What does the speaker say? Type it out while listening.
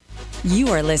You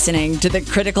are listening to the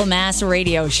Critical Mass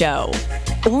Radio Show,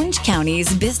 Orange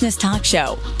County's business talk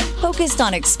show, focused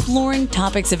on exploring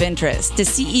topics of interest to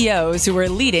CEOs who are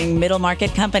leading middle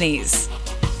market companies.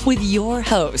 With your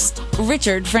host,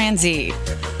 Richard Franzi.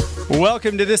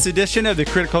 Welcome to this edition of the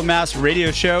Critical Mass Radio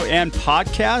Show and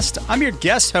Podcast. I'm your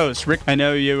guest host, Rick. I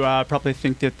know you probably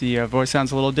think that the voice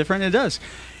sounds a little different. It does.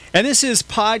 And this is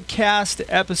podcast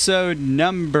episode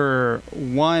number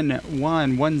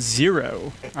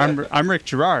 1110. I'm Rick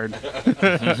Girard.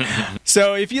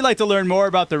 So if you'd like to learn more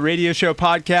about the radio show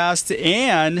podcast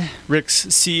and Rick's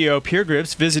CEO peer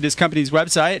groups, visit his company's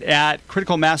website at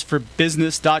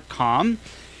criticalmassforbusiness.com. It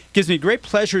gives me great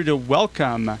pleasure to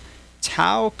welcome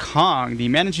Tao Kong, the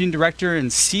managing director and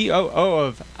COO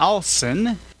of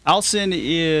Alson. Alson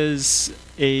is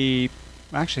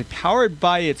actually powered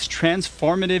by its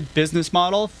transformative business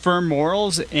model, firm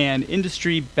morals, and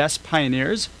industry best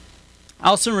pioneers.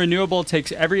 Alson Renewable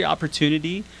takes every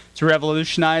opportunity to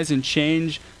revolutionize and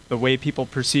change the way people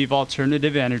perceive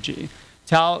alternative energy.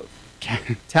 Tao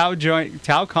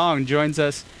Kong joins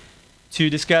us to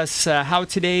discuss how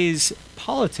today's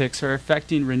politics are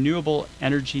affecting renewable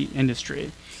energy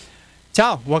industry.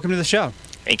 Tao, welcome to the show.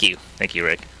 Thank you. Thank you,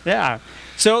 Rick. Yeah.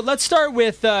 So let's start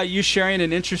with you sharing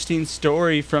an interesting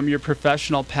story from your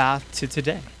professional path to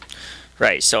today.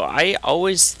 Right. So I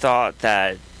always thought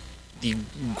that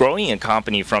growing a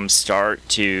company from start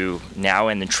to now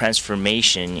and the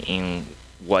transformation in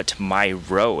what my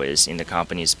role is in the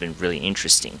company has been really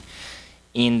interesting.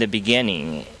 In the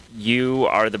beginning, you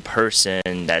are the person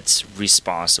that's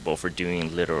responsible for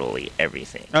doing literally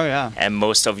everything. Oh, yeah. And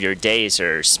most of your days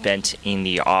are spent in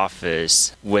the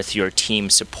office with your team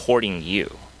supporting you.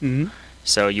 Mm-hmm.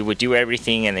 So you would do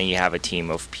everything, and then you have a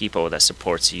team of people that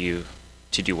supports you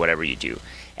to do whatever you do.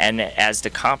 And as the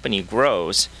company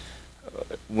grows,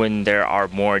 when there are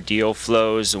more deal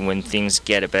flows, when things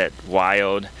get a bit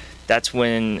wild, that's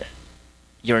when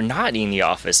you're not in the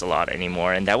office a lot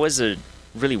anymore. And that was a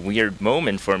really weird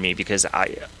moment for me because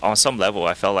on some level,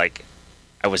 I felt like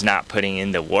I was not putting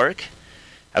in the work.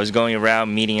 I was going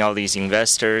around meeting all these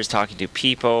investors, talking to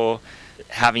people,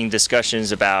 having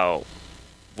discussions about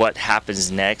what happens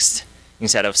next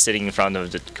instead of sitting in front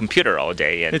of the computer all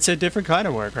day. And it's a different kind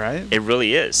of work, right? It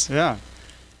really is. Yeah.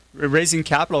 Raising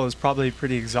capital is probably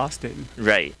pretty exhausting.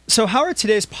 Right. So how are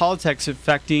today's politics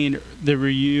affecting the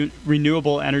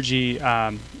renewable energy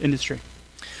industry?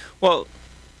 Well,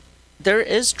 there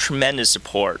is tremendous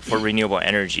support for renewable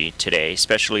energy today,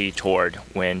 especially toward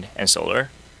wind and solar.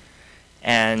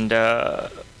 And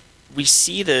we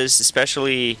see this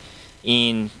especially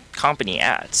in company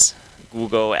ads.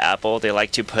 Google, Apple, they like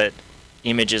to put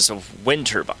images of wind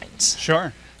turbines.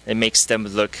 Sure. It makes them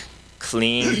look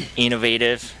clean,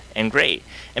 innovative, and great.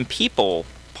 And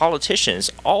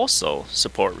politicians also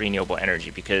support renewable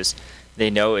energy because they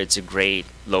know it's a great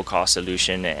low-cost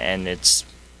solution and it's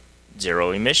zero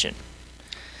emission.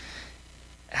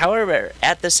 However,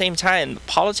 at the same time,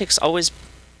 politics always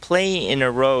play in a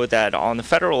role that on the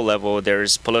federal level,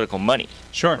 there's political money.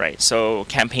 Sure. Right. So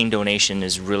campaign donation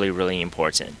is really, really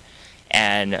important.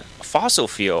 And fossil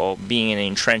fuel being an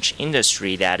entrenched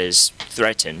industry that is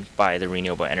threatened by the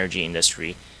renewable energy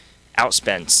industry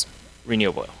outspends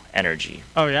renewable energy.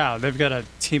 Oh, yeah. They've got a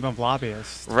team of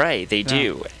lobbyists. Right. They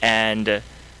do. And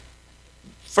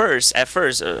at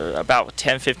first, about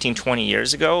 10, 15, 20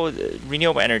 years ago,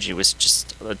 renewable energy was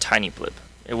just a tiny blip.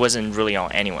 It wasn't really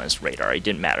on anyone's radar. It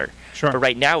didn't matter. Sure. But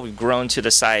right now, we've grown to the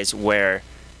size where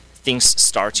things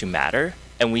start to matter,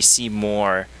 and we see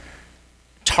more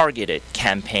targeted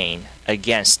campaign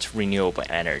against renewable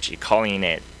energy, calling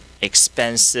it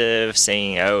expensive,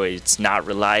 saying, oh, it's not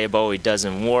reliable, it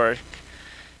doesn't work.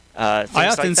 I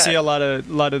often see a lot of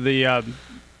the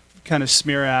kind of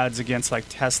smear ads against like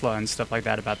Tesla and stuff like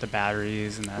that about the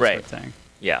batteries and that sort of thing.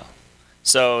 Yeah.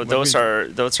 So those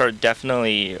are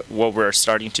definitely what we're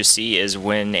starting to see is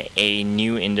when a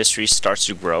new industry starts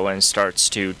to grow and starts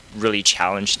to really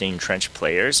challenge the entrenched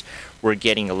players, we're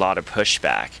getting a lot of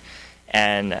pushback.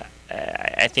 And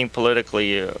I think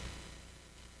politically,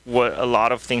 what a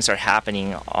lot of things are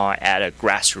happening at a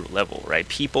grassroots level, right?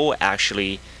 People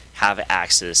actually have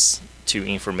access to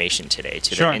information today,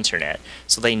 to the internet,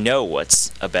 so they know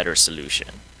what's a better solution.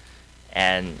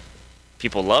 And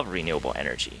people love renewable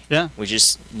energy. Yeah. We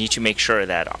just need to make sure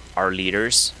that our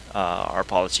leaders, our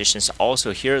politicians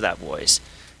also hear that voice,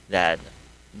 that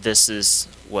this is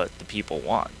what the people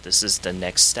want. This is the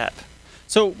next step.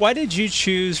 So why did you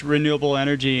choose renewable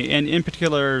energy? And in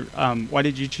particular, why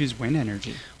did you choose wind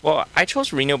energy? Well, I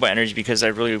chose renewable energy because I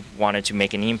really wanted to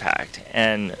make an impact.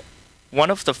 And one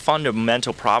of the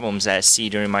fundamental problems that I see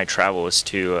during my travels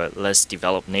to less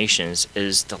developed nations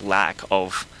is the lack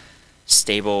of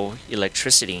stable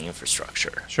electricity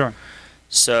infrastructure. Sure.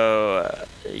 So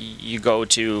you go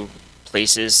to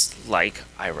places like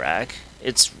Iraq,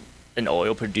 it's an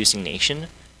oil producing nation,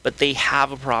 but they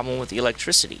have a problem with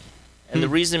electricity. And the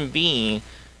reason being,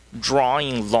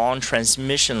 drawing long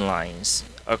transmission lines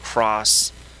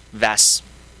across vast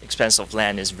expanse of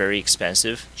land is very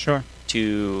expensive. Sure.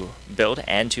 To build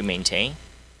and to maintain.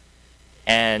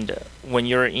 And when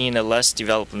you're in a less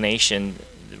developed nation,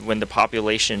 when the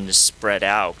population is spread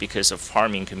out because of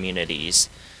farming communities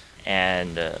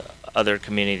and other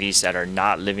communities that are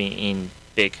not living in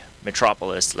big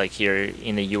metropolis like here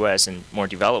in the US and more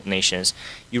developed nations,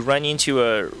 you run into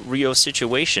a real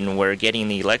situation where getting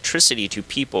the electricity to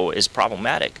people is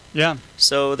problematic. Yeah.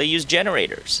 So they use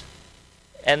generators.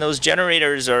 And those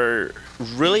generators are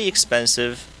really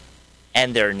expensive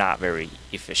and they're not very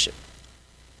efficient.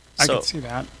 I can see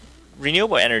that.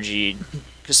 Renewable energy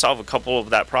could solve a couple of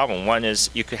that problem. One is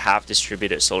you could have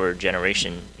distributed solar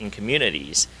generation in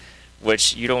communities,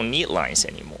 which you don't need lines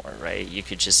anymore, right? You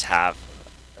could just have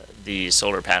the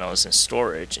solar panels and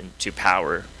storage and to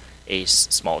power a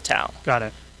small town. Got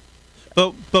it.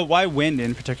 But why wind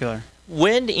in particular?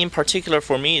 Wind in particular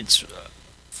for me, it's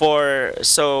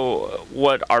so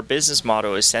what our business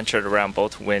model is centered around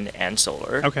both wind and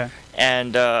solar. Okay.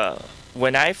 And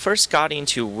when I first got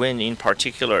into wind in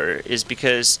particular is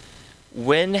because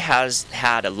wind has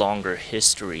had a longer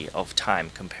history of time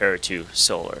compared to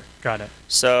solar. Got it.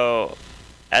 So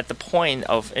at the point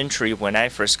of entry when I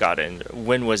first got in,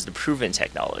 wind was the proven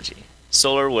technology.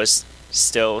 Solar was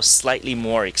still slightly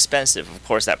more expensive. Of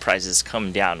course, that price has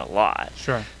come down a lot.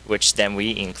 Sure. Which then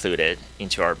we included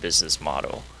into our business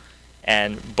model.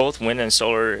 And both wind and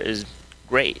solar is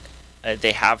great.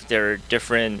 They have their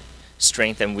different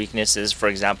strengths and weaknesses. For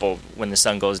example, when the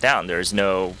sun goes down, there's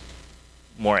no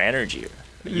more energy.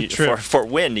 For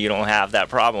wind, you don't have that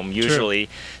problem. Usually,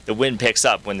 the wind picks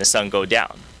up when the sun goes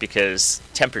down because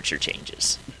temperature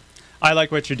changes. I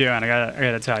like what you're doing. I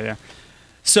gotta tell you.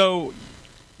 So,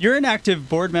 you're an active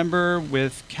board member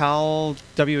with Cal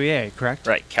WEA, correct?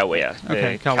 Right, CalWEA,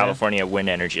 Okay, the California Wind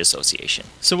Energy Association.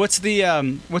 So, what's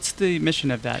the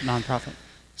mission of that nonprofit?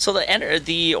 So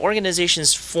the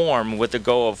organization's formed with the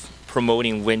goal of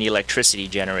promoting wind electricity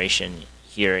generation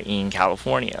here in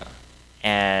California,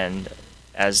 and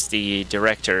as the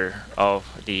executive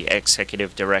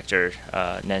director,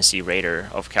 Nancy Rader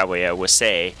of CalWEA would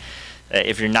say,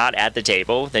 if you're not at the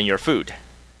table, then you're food.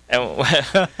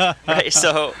 Right.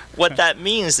 So what that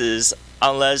means is,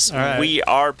 unless we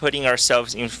are putting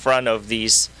ourselves in front of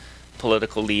these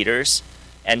political leaders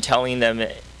and telling them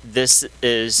this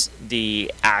is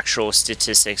the actual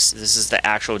statistics, this is the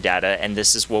actual data, and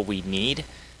this is what we need,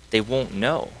 they won't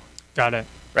know. Got it.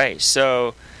 Right.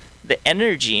 So the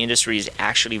energy industry is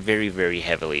actually very, very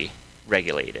heavily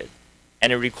regulated.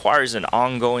 And it requires an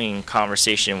ongoing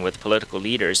conversation with political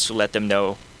leaders to let them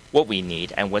know what we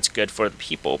need and what's good for the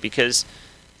people, because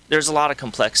there's a lot of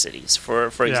complexities. For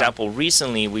example,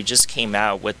 recently we just came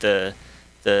out with the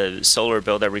solar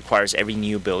bill that requires every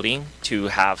new building to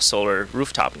have solar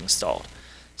rooftop installed.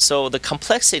 So the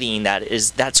complexity in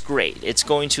that's great. It's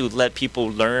going to let people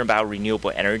learn about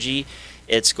renewable energy.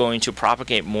 It's going to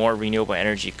propagate more renewable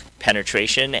energy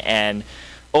penetration, and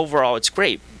overall it's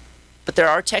great. But there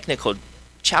are technical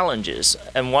challenges,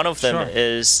 and one of them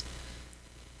is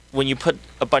when you put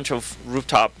a bunch of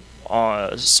rooftop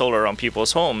solar on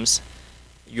people's homes,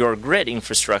 your grid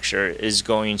infrastructure is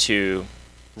going to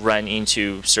run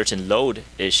into certain load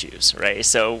issues, right?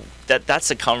 So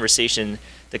that's a conversation,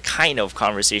 the kind of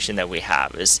conversation that we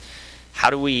have is how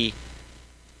do we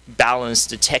balance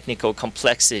the technical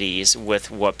complexities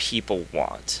with what people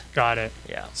want. Got it.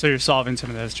 Yeah. So you're solving some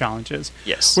of those challenges.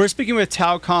 Yes. We're speaking with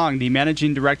Tao Kong, the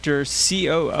Managing Director,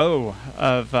 COO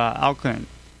of Alcon.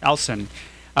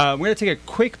 We're going to take a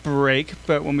quick break,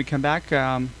 but when we come back,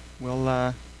 we'll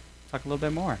talk a little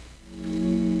bit more.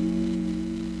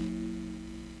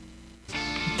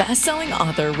 Best-selling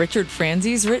author Richard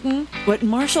Franzi's written what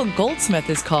Marshall Goldsmith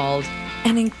has called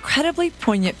an incredibly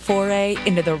poignant foray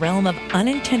into the realm of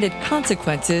unintended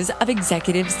consequences of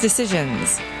executives'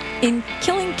 decisions. In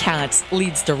Killing Cats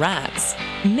Leads to Rats,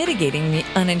 Mitigating the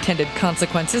Unintended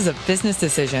Consequences of Business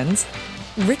Decisions,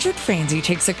 Richard Franzi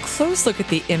takes a close look at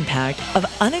the impact of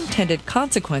unintended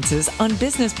consequences on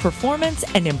business performance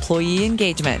and employee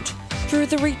engagement. Through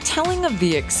the retelling of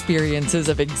the experiences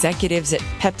of executives at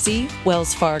Pepsi,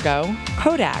 Wells Fargo,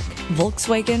 Kodak,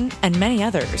 Volkswagen, and many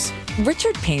others,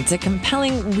 Richard paints a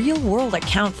compelling real-world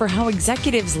account for how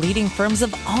executives leading firms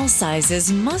of all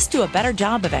sizes must do a better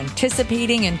job of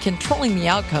anticipating and controlling the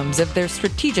outcomes of their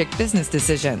strategic business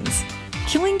decisions.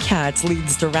 Killing Cats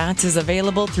Leads to Rats is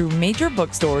available through major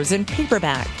bookstores in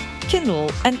paperback,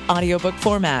 Kindle, and audiobook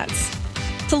formats.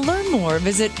 To learn more,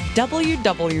 visit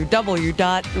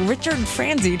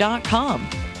www.richardfranzi.com.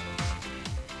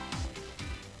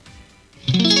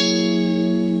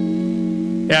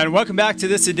 And welcome back to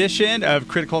this edition of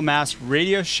Critical Mass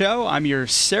Radio Show. I'm your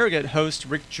surrogate host,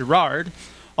 Rick Girard.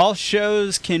 All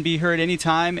shows can be heard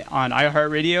anytime on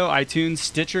iHeartRadio, iTunes,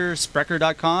 Stitcher,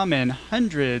 Spreaker.com, and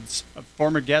hundreds of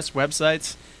former guest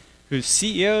websites whose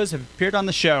CEOs have appeared on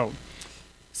the show.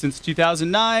 Since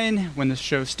 2009, when the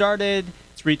show started,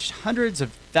 it's reached hundreds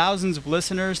of thousands of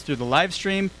listeners through the live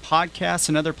stream, podcasts,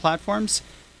 and other platforms.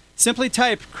 Simply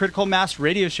type Critical Mass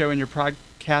Radio Show in your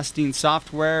podcasting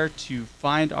software to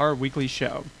find our weekly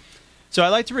show. So I'd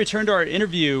like to return to our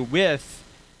interview with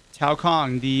Tao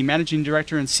Kong, the Managing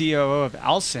Director and COO of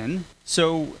Alson.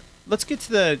 So let's get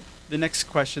to the next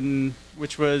question,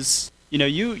 which was,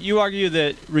 you argue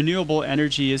that renewable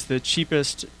energy is the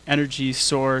cheapest energy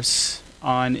source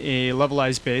on a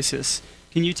levelized basis.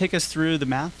 Can you take us through the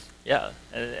math? Yeah,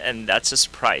 and that's a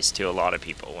surprise to a lot of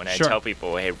people. When I tell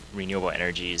people, hey, renewable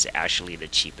energy is actually the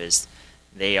cheapest,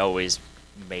 they always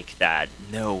make that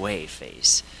no way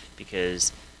face,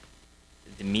 because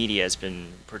the media has been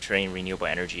portraying renewable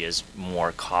energy as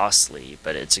more costly,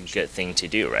 but it's a good thing to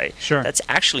do, right? Sure. That's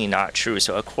actually not true.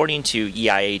 So according to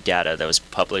EIA data that was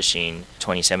published in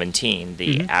 2017,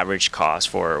 the average cost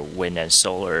for wind and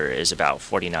solar is about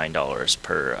 $49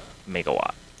 per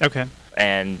megawatt. Okay.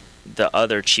 And the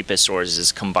other cheapest source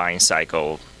is combined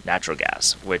cycle natural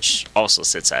gas, which also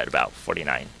sits at about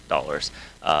 $49,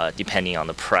 depending on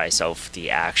the price of the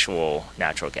actual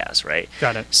natural gas, right?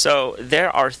 Got it. So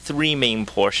there are three main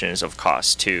portions of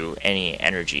cost to any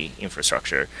energy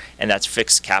infrastructure, and that's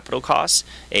fixed capital costs,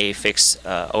 a fixed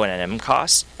O&M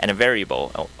cost, and a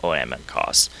variable O&M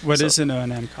cost. What is an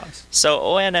O&M cost? So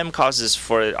O&M cost is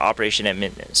for operation and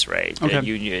maintenance, right?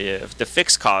 Okay. The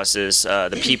fixed cost is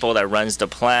the people that runs the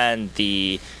plant,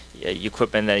 the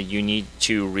equipment that you need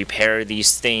to repair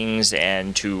these things,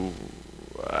 and to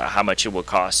how much it will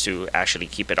cost to actually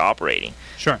keep it operating.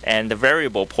 Sure. And the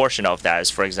variable portion of that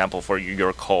is, for example, for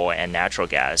your coal and natural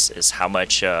gas, is how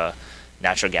much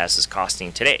natural gas is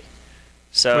costing today.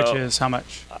 So, which is how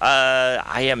much?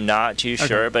 I am not too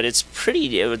sure, but it's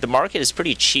the market is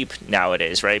pretty cheap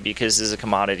nowadays, right? Because there's a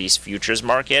commodities futures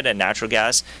market, and natural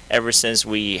gas, ever since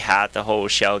we had the whole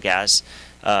shale gas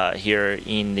here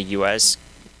in the U.S.,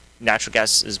 natural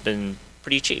gas has been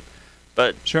pretty cheap.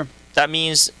 But sure, that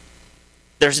means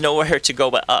there's nowhere to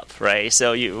go but up, right?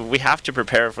 So we have to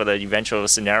prepare for the eventual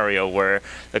scenario where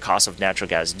the cost of natural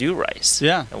gas do rise.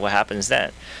 Yeah. And what happens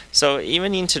then? So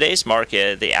even in today's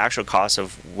market, the actual cost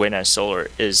of wind and solar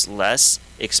is less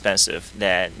expensive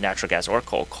than natural gas or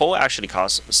coal. Coal actually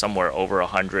costs somewhere over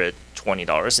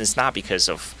 $120. It's not because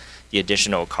of the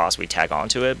additional cost we tag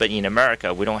onto it, but in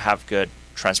America, we don't have good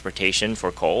transportation for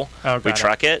coal. We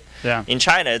truck it. Yeah. In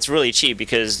China, it's really cheap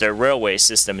because their railway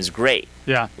system is great.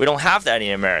 Yeah. We don't have that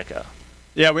in America.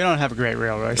 Yeah, we don't have a great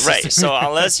railway system. Right. So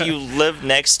unless you live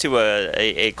next to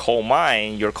a coal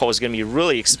mine, your coal is going to be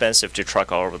really expensive to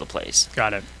truck all over the place.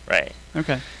 Got it. Right.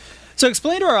 Okay. So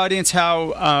explain to our audience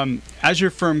how, as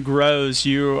your firm grows,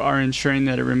 you are ensuring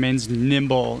that it remains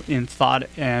nimble in thought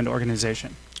and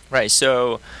organization. Right.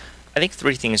 So I think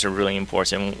three things are really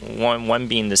important. One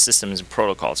being the systems and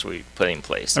protocols we put in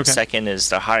place. Okay. The second is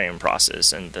the hiring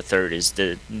process, and the third is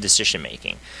the decision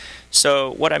making.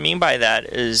 So what I mean by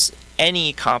that is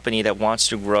any company that wants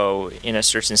to grow in a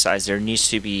certain size, there needs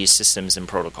to be systems and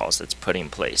protocols that's put in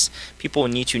place. People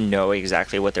need to know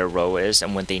exactly what their role is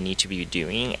and what they need to be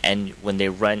doing, and when they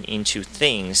run into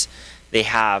things, they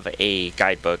have a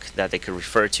guidebook that they could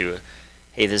refer to.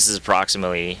 Hey, this is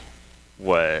approximately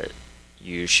what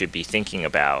you should be thinking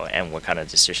about and what kind of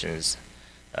decisions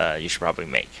you should probably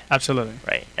make. Absolutely.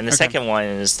 Right. And the second one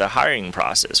is the hiring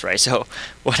process, right? So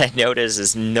what I notice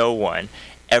is no one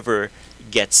ever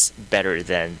gets better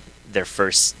than their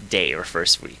first day or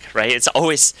first week, right? It's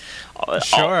always,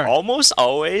 almost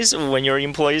always, when your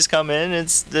employees come in,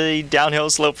 it's the downhill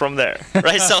slope from there,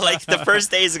 right? So like the first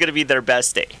day is going to be their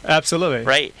best day. Absolutely.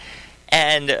 Right.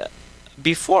 And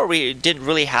before, we didn't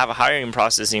really have a hiring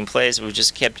process in place. We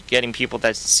just kept getting people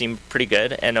that seemed pretty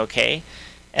good and okay.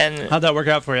 And how'd that work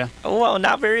out for you? Well,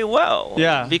 not very well.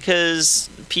 Yeah. Because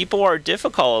people are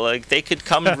difficult. Like, they could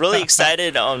come really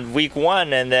excited on week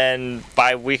one, and then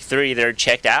by week 3, they're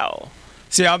checked out.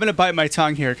 See, I'm going to bite my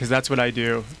tongue here because that's what I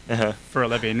do Uh-huh. for a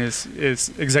living is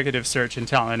executive search and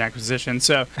talent acquisition.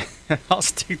 So I'll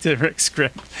stick to Rick's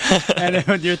script. And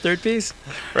then your third piece?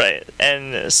 Right.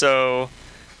 And so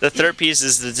the third piece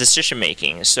is the decision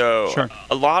making. So Sure.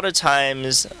 a lot of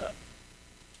times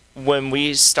when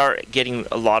we start getting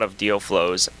a lot of deal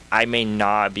flows, I may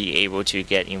not be able to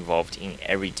get involved in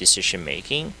every decision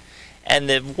making. And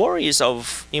the worries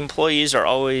of employees are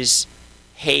always,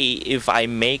 hey, if I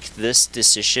make this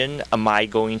decision, am I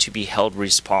going to be held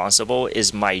responsible?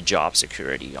 Is my job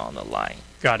security on the line?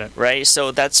 Got it. Right?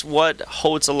 So that's what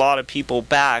holds a lot of people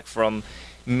back from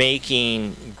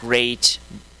making great,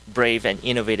 brave, and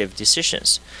innovative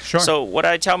decisions. Sure. So what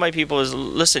I tell my people is,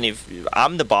 listen, if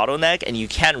I'm the bottleneck and you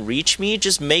can't reach me,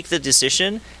 just make the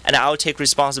decision and I'll take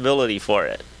responsibility for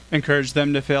it. Encourage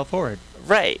them to fail forward.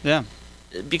 Right. Yeah.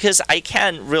 Because I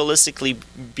can't realistically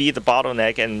be the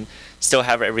bottleneck and still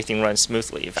have everything run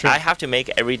smoothly. If Sure. I have to make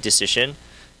every decision,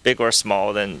 big or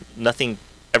small, then nothing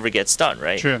ever gets done,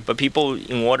 right? True. But people,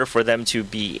 in order for them to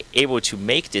be able to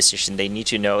make decisions, they need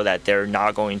to know that they're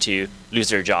not going to lose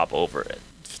their job over it.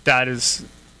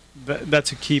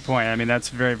 That's a key point. I mean, that's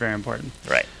very, very important.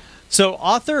 Right. So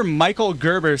author Michael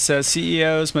Gerber says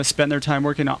CEOs must spend their time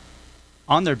working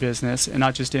on their business and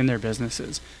not just in their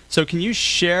businesses. So can you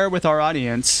share with our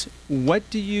audience, what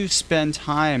do you spend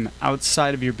time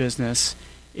outside of your business,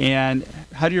 and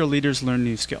how do your leaders learn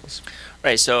new skills?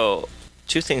 Right. So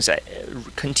two things.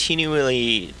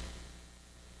 Continually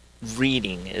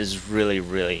reading is really,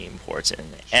 really important.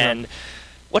 Sure. And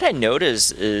what I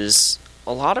notice is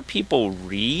a lot of people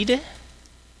read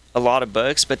a lot of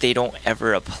books, but they don't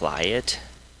ever apply it.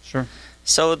 Sure.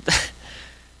 So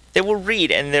they will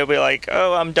read and they'll be like,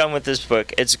 oh, I'm done with this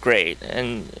book. It's great.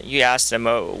 And you ask them,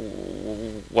 oh,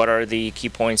 what are the key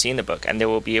points in the book? And they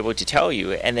will be able to tell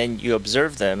you. And then you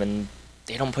observe them and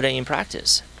they don't put it in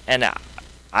practice. And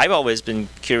I've always been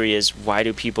curious, why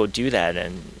do people do that?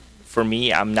 And for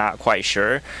me, I'm not quite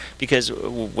sure, because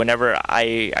whenever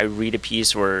I read a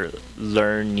piece or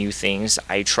learn new things,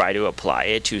 I try to apply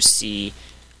it to see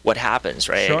what happens,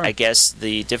 right? Sure. I guess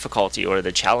the difficulty or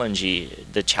the challenge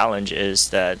is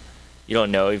that you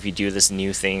don't know if you do this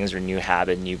new things or new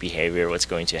habit, new behavior, what's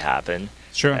going to happen.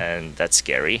 Sure. And that's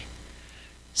scary.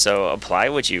 So apply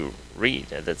what you read.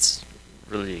 That's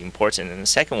really important. And the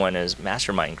second one is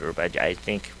mastermind group. I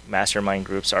think mastermind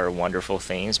groups are wonderful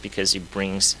things because it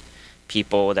brings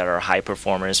people that are high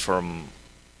performers from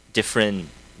different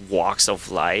walks of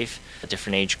life, a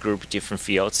different age group, different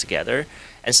fields together.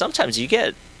 And sometimes you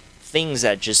get things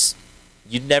that just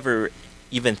you'd never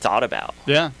even thought about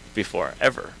before,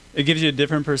 ever. It gives you a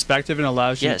different perspective and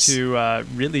allows Yes. you to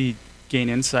really gain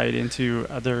insight into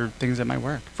other things that might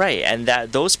work. Right, and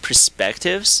those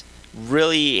perspectives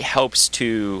really helps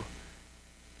to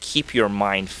keep your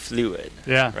mind fluid.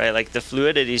 Yeah. Right, like the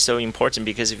fluidity is so important,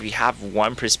 because if you have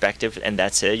one perspective and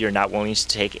that's it, you're not willing to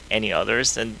take any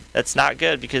others, then that's not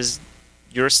good, because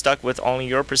you're stuck with only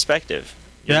your perspective.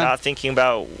 You're Yeah. not thinking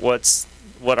about what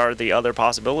are the other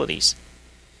possibilities.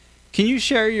 Can you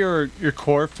share your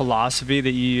core philosophy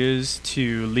that you use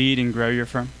to lead and grow your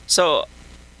firm? So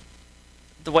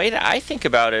the way that I think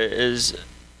about it is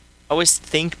always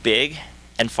think big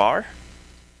and far,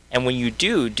 and when you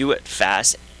do it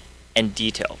fast and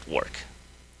detailed work.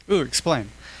 Ooh, explain.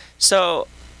 So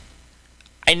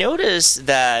I notice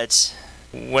that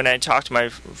when I talk to my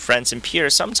friends and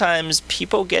peers, sometimes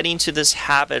people get into this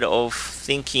habit of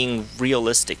thinking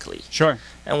realistically. Sure.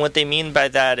 And what they mean by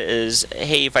that is,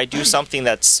 hey, if I do something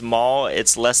that's small,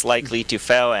 it's less likely to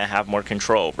fail and have more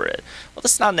control over it. Well,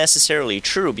 that's not necessarily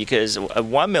true, because a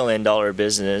 $1 million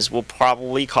business will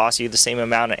probably cost you the same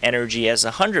amount of energy as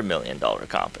a $100 million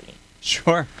company.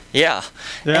 Sure. Yeah.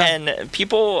 Yeah. And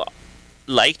people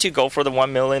like to go for the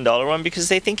 $1 million one because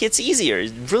they think it's easier.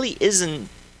 It really isn't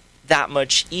that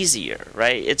much easier,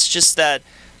 right? It's just that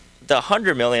the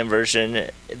 100 million version,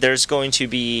 there's going to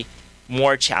be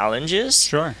more challenges.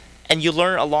 Sure. And you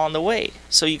learn along the way.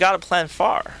 So you got to plan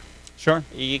far. Sure.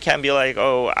 You can't be like,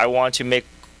 oh, I want to make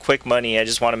quick money. I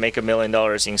just want to make $1 million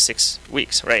in 6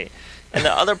 weeks, right? And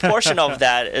the other portion of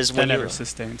that is when That you never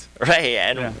sustained. right,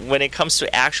 and Yeah. when it comes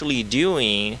to actually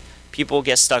doing, people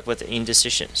get stuck with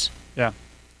indecisions. Yeah.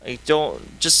 Like,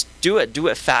 don't just do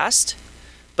it fast,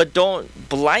 but don't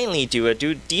blindly do it.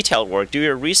 Do detailed work. Do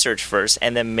your research first,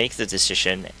 and then make the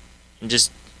decision, and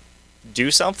just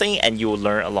do something, and you will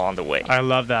learn along the way. I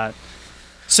love that.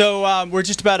 So we're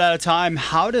just about out of time.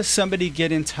 How does somebody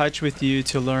get in touch with you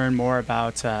to learn more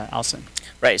about Alcen?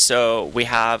 Right. So we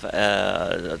have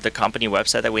the company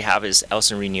website that we have is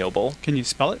Alcen Renewable. Can you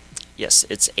spell it? Yes,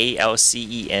 it's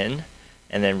ALCEN,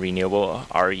 and then Renewable,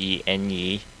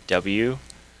 RENEWABLE.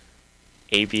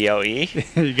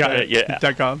 You got it.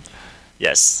 Yeah. .com.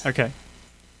 Yes. Okay.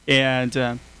 And,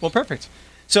 perfect.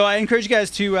 So I encourage you guys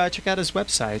to check out his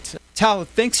website. Tao,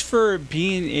 thanks for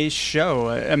being a show.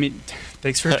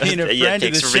 Thanks for being a friend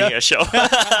of the show. Being a show.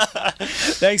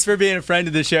 Thanks for being a friend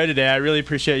of the show today. I really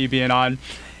appreciate you being on.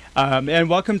 And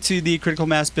welcome to the Critical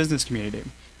Mass business community.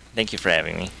 Thank you for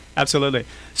having me. Absolutely.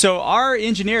 So our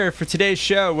engineer for today's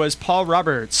show was Paul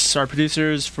Roberts. Our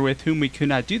producers with whom we could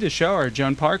not do the show are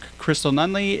Joan Park, Crystal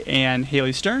Nunley, and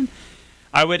Haley Stern.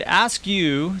 I would ask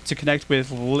you to connect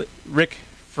with Rick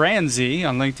Franzi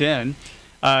on LinkedIn.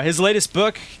 His latest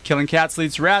book, Killing Cats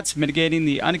Leads Rats, Mitigating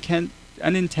the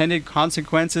Unintended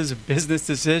Consequences of Business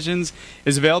Decisions,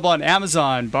 is available on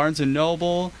Amazon, Barnes &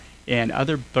 Noble, and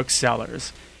other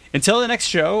booksellers. Until the next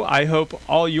show, I hope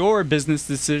all your business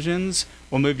decisions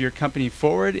will move your company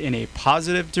forward in a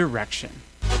positive direction.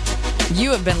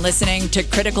 You have been listening to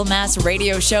Critical Mass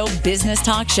Radio Show Business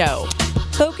Talk Show,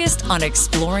 focused on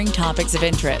exploring topics of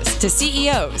interest to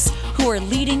CEOs who are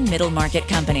leading middle market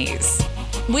companies.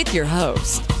 With your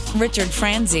host, Richard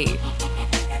Franzi.